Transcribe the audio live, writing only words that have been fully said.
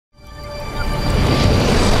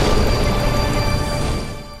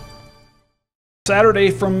Saturday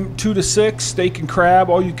from 2 to 6, steak and crab,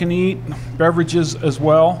 all you can eat, beverages as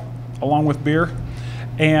well, along with beer.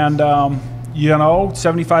 And, you know,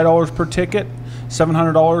 $75 per ticket,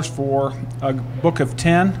 $700 for a book of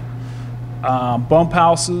 10. Bump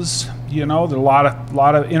houses, you know, there's a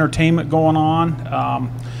lot of entertainment going on.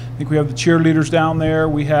 I think we have the cheerleaders down there.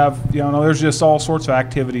 We have, you know, there's just all sorts of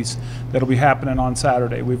activities that'll be happening on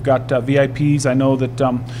Saturday. We've got VIPs. I know that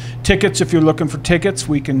tickets, if you're looking for tickets,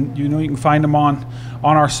 you can find them on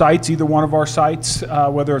our sites, either one of our sites,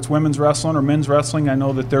 whether it's women's wrestling or men's wrestling. I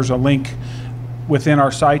know that there's a link within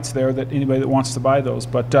our sites there that anybody that wants to buy those.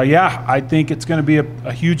 But yeah, I think it's going to be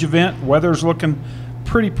a huge event. Weather's looking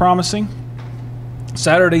pretty promising.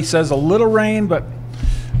 Saturday says a little rain, but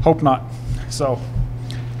hope not. So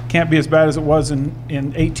can't be as bad as it was in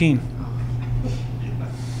 18.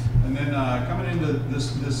 And then coming into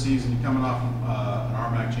this season, you're coming off an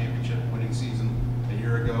RMAC championship winning season a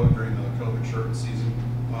year ago during the COVID shortened season.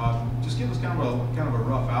 Just give us kind of a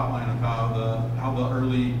rough outline of how the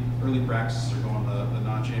early practices are going, the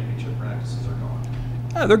non-championship practices are going.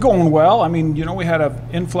 Yeah, they're going well. I mean, you know, we had an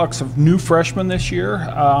influx of new freshmen this year,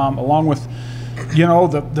 along with, you know,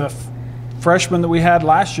 the freshmen that we had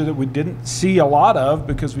last year that we didn't see a lot of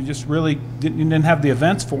because we just really didn't have the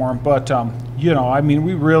events for them. But, you know, I mean,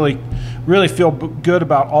 we really feel good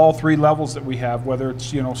about all three levels that we have, whether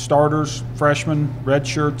it's, you know, starters, freshmen, red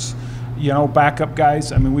shirts, you know, backup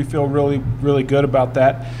guys. I mean, we feel really good about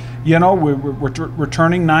that. You know, we're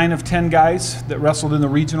returning 9 of 10 guys that wrestled in the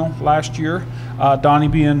regional last year. Donnie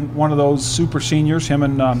being one of those super seniors, him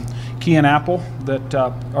and Kean Apple, that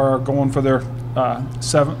are going for their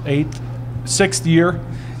 7th, 8th, 6th year,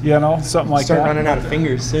 you know, something like that. Start running out of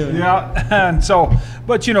fingers soon. Yeah, and so,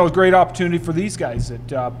 but you know, a great opportunity for these guys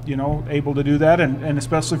that you know, able to do that, and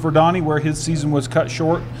especially for Donnie, where his season was cut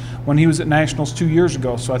short when he was at Nationals 2 years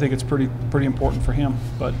ago. So I think it's pretty important for him.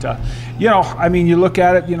 But you know, I mean, you look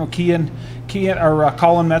at it, you know,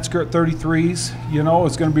 Colin Metzger at 33s, you know,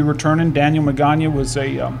 is going to be returning. Daniel Magana was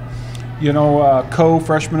a you know,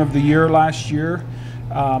 co-freshman of the year last year.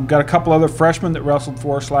 Got a couple other freshmen that wrestled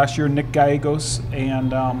for us last year, Nick Gallegos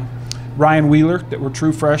and Ryan Wheeler, that were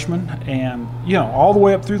true freshmen, and you know, all the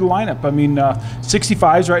way up through the lineup. I mean,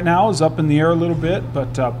 65s right now is up in the air a little bit, but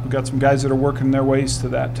we've got some guys that are working their ways to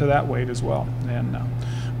that weight as well. And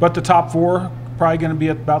but the top 4 probably going to be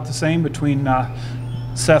about the same between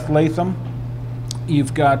Seth Latham.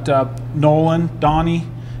 You've got Nolan, Donnie,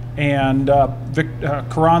 and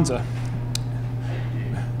Carranza.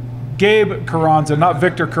 Gabe Carranza, not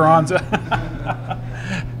Victor Carranza.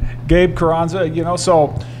 Gabe Carranza, you know,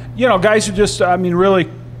 so, you know, guys are just, I mean, really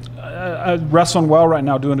wrestling well right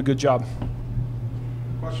now, doing a good job.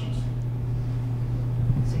 Questions?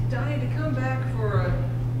 So, Donnie, to come back for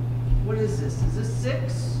what is this? Is this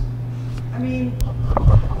 6? I mean,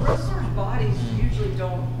 wrestlers' bodies usually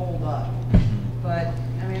don't hold up. But,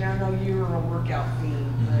 I mean, I know you're a workout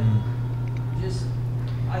fiend, but just,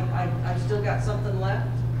 I've still got something left.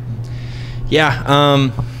 Yeah,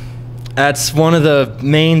 that's one of the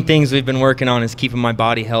main things we've been working on, is keeping my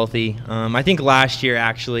body healthy. I think last year,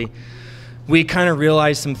 actually, we kind of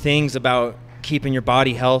realized some things about keeping your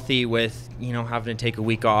body healthy with, you know, having to take a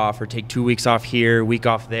week off or take 2 weeks off here, a week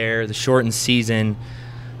off there, the shortened season.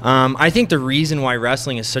 I think the reason why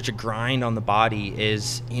wrestling is such a grind on the body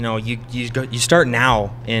is, you know, you start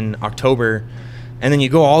now in October, and then you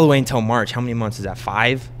go all the way until March. How many months is that?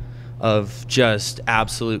 5 of just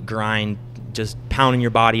absolute grind, just pounding your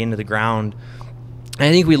body into the ground. And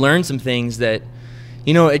I think we learned some things that,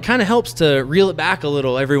 you know, it kind of helps to reel it back a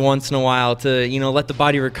little every once in a while to, you know, let the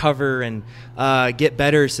body recover and get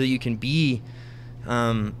better so that you can be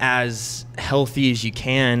as healthy as you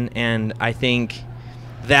can. And I think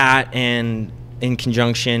that, and in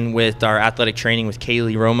conjunction with our athletic training with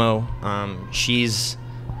Kaylee Romo,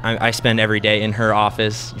 I spend every day in her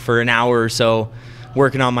office for an hour or so,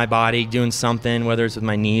 working on my body, doing something, whether it's with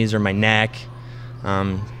my knees or my neck,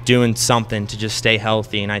 doing something to just stay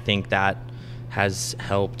healthy, and I think that has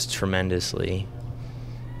helped tremendously.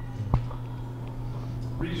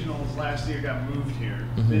 Regionals last year got moved here.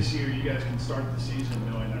 This year you guys can start the season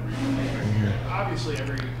knowing that regionals are here. Obviously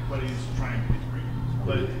everybody's trying to get regionals,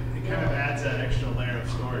 but it kind of adds that extra layer of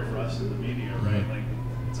story for us in the media, right? Like,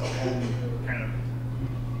 it's a whole kind of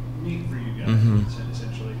meet for you guys,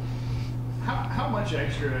 essentially. How much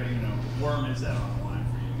extra, you know, worm is that on the line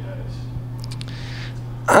for you guys?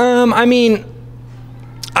 I mean,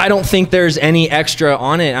 I don't think there's any extra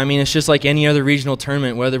on it. I mean, it's just like any other regional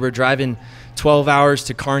tournament, whether we're driving 12 hours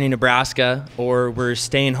to Kearney, Nebraska, or we're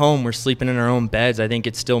staying home, we're sleeping in our own beds. I think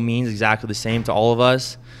it still means exactly the same to all of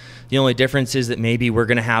us. The only difference is that maybe we're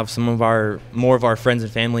going to have more of our friends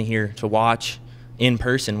and family here to watch in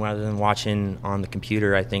person rather than watching on the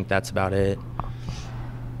computer. I think that's about it.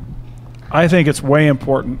 I think it's way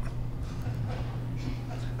important.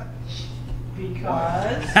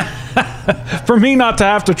 Because For me not to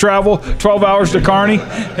have to travel 12 hours to Kearney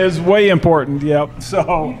is way important. Yep.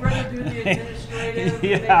 So. you'd rather do the administrative.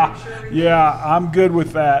 Yeah, making sure everything's- yeah, I'm good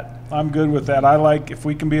with that. I'm good with that. I like, if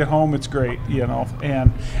we can be at home, it's great, you know.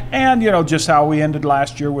 And you know, just how we ended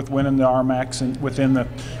last year with winning the RMAX and within the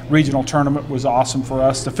regional tournament was awesome for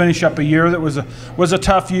us to finish up a year that was a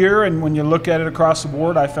tough year. And when you look at it across the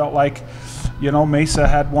board, I felt like, you know, Mesa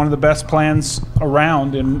had one of the best plans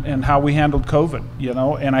around in how we handled COVID, you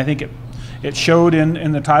know. And I think it showed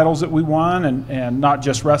in the titles that we won, and not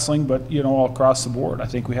just wrestling, but, you know, all across the board. I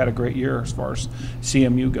think we had a great year as far as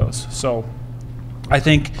CMU goes. So I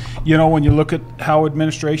think, you know, when you look at how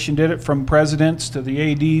administration did it, from presidents to the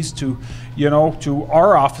ADs to, you know, to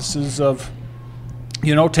our offices of,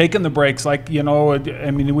 you know, taking the breaks, like, you know,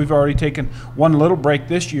 I mean, we've already taken one little break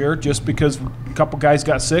this year just because a couple guys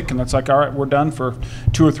got sick, and it's like, all right, we're done for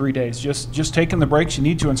 2 or 3 days. Just taking the breaks you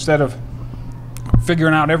need to, instead of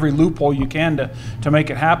figuring out every loophole you can to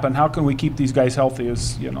make it happen. How can we keep these guys healthy,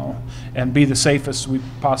 as you know, and be the safest we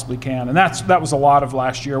possibly can? And that was a lot of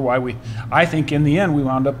last year why I think in the end we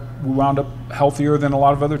wound up healthier than a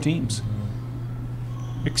lot of other teams,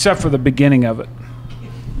 except for the beginning of it.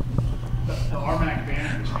 The RMAC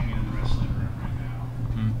banner is hanging in the wrestling room right now.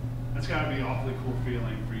 That's got to be an awfully cool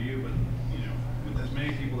feeling for you, but, you know, with as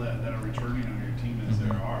many people that are returning on your team as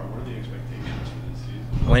there are, what are the expectations for this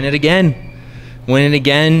season? Win it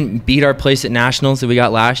again, beat our place at nationals that we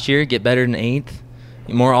got last year, get better than 8th,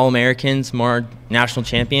 more All-Americans, more national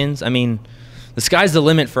champions. I mean, the sky's the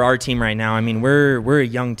limit for our team right now. I mean, we're a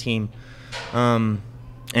young team, and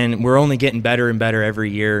we're only getting better and better every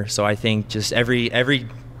year. So I think just every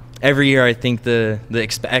year, I think the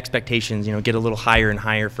expectations, you know, get a little higher and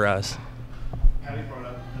higher for us. Patty brought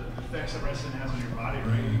up the effects that wrestling has on your body,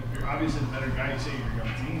 right? You're obviously the better guy, you say you're a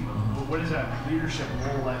young team, but what is that leadership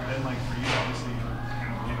role been like for you? Obviously, you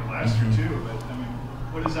kind of leader last year too, but I mean,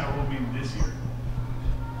 what does that role mean this year?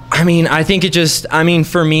 I mean, I think it just, I mean,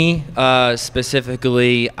 for me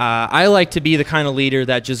specifically, I like to be the kind of leader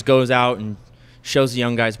that just goes out and shows the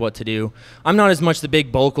young guys what to do. I'm not as much the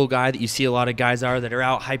big vocal guy that you see a lot of guys are that are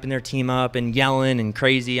out hyping their team up and yelling and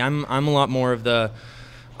crazy. I'm a lot more of the,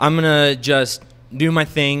 I'm going to just do my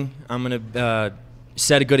thing. I'm going to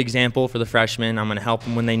set a good example for the freshmen. I'm going to help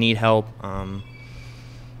them when they need help.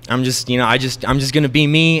 I'm just, you know, I'm just going to be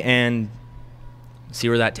me and see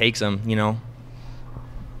where that takes them, you know.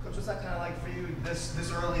 Coach, what's that kind of like for you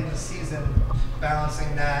this early in the season,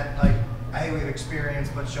 balancing that, like, hey, we have experience,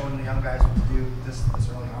 but showing the young guys what to do this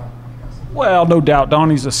early on? Well, no doubt,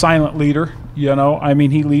 Donnie's a silent leader. You know, I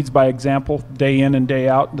mean, he leads by example day in and day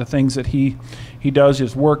out. The things that he does,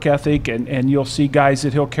 his work ethic, and you'll see guys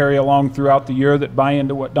that he'll carry along throughout the year that buy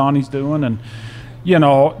into what Donnie's doing. And you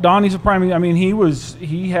know, Donnie's a prime. I mean,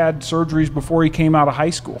 he had surgeries before he came out of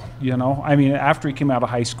high school. You know, I mean, after he came out of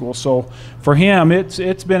high school. So for him,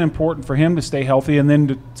 it's been important for him to stay healthy, and then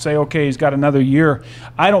to say, okay, he's got another year.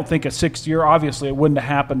 I don't think a 6th year. Obviously, it wouldn't have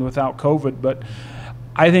happened without COVID, but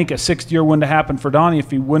I think a 6th year wouldn't have happened for Donnie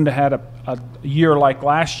if he wouldn't have had a year like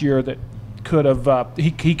last year that could have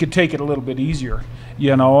he could take it a little bit easier.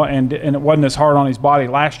 You know, and it wasn't as hard on his body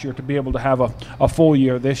last year to be able to have a full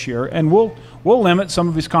year this year. And we'll limit some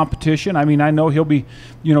of his competition. I mean, I know he'll be,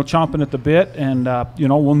 you know, chomping at the bit, and you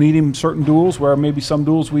know, we'll need him certain duels where maybe some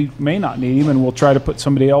duels we may not need him, and we'll try to put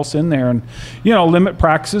somebody else in there, and you know, limit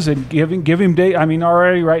practices and give him day. I mean,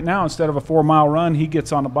 already right now, instead of a 4-mile run, he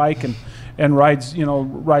gets on a bike and rides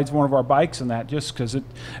one of our bikes, and that just because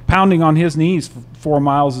pounding on his knees for 4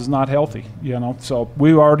 miles is not healthy, you know. So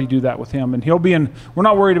we already do that with him, and he'll be in. We're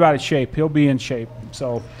not worried about his shape. He'll be in shape.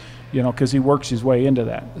 So, you know, because he works his way into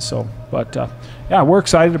that. So, but yeah, we're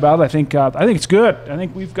excited about it. I think it's good. I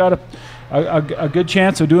think we've got a good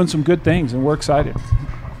chance of doing some good things, and we're excited.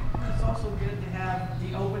 It's also good to have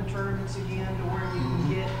the open tournaments again, to where you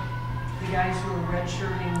can get the guys who are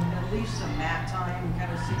redshirting at least some mat time and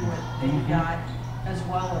kind of see what they've got, as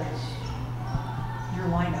well as your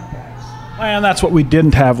lineup guys. And that's what we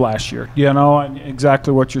didn't have last year, you know, and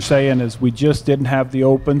exactly what you're saying is we just didn't have the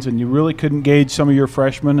opens, and you really couldn't gauge some of your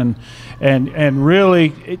freshmen, and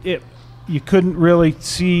really you couldn't really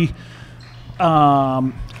see, you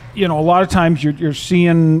know, a lot of times you're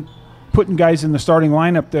seeing putting guys in the starting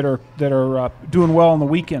lineup that are doing well on the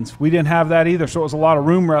weekends. We didn't have that either, so it was a lot of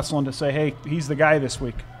room wrestling to say, hey, he's the guy this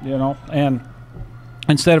week, you know, and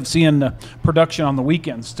instead of seeing the production on the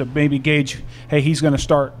weekends to maybe gauge, hey, he's going to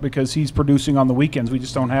start because he's producing on the weekends. We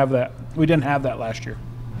just don't have that. We didn't have that last year.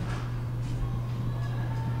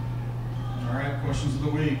 All right, questions of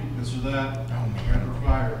the week. This or that. Oh, man. Rapid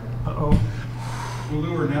fire. Uh-oh.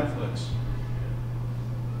 Hulu or Netflix?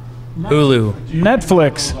 Hulu. Do you know what those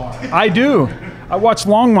Netflix. are? I do. I watch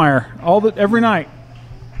Longmire every night.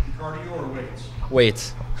 Cardio or weights?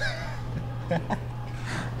 Weights.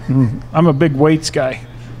 I'm a big weights guy.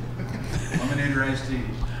 Lemonade or iced tea?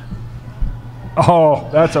 Oh,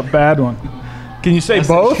 that's a bad one. Can you say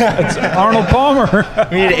both? It's Arnold Palmer.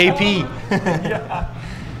 We need an AP.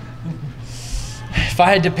 If I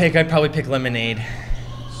had to pick, I'd probably pick lemonade.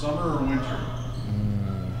 Summer or winter?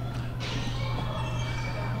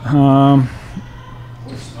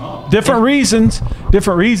 What's up? Different reasons.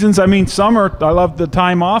 Different reasons. I mean, summer, I love the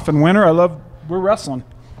time off, and winter, we're wrestling.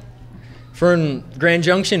 For Grand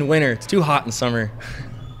Junction, winter. It's too hot in summer.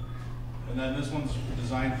 And then this one's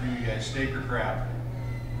designed for you guys, steak or crab?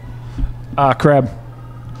 Crab.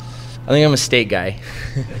 I think I'm a steak guy.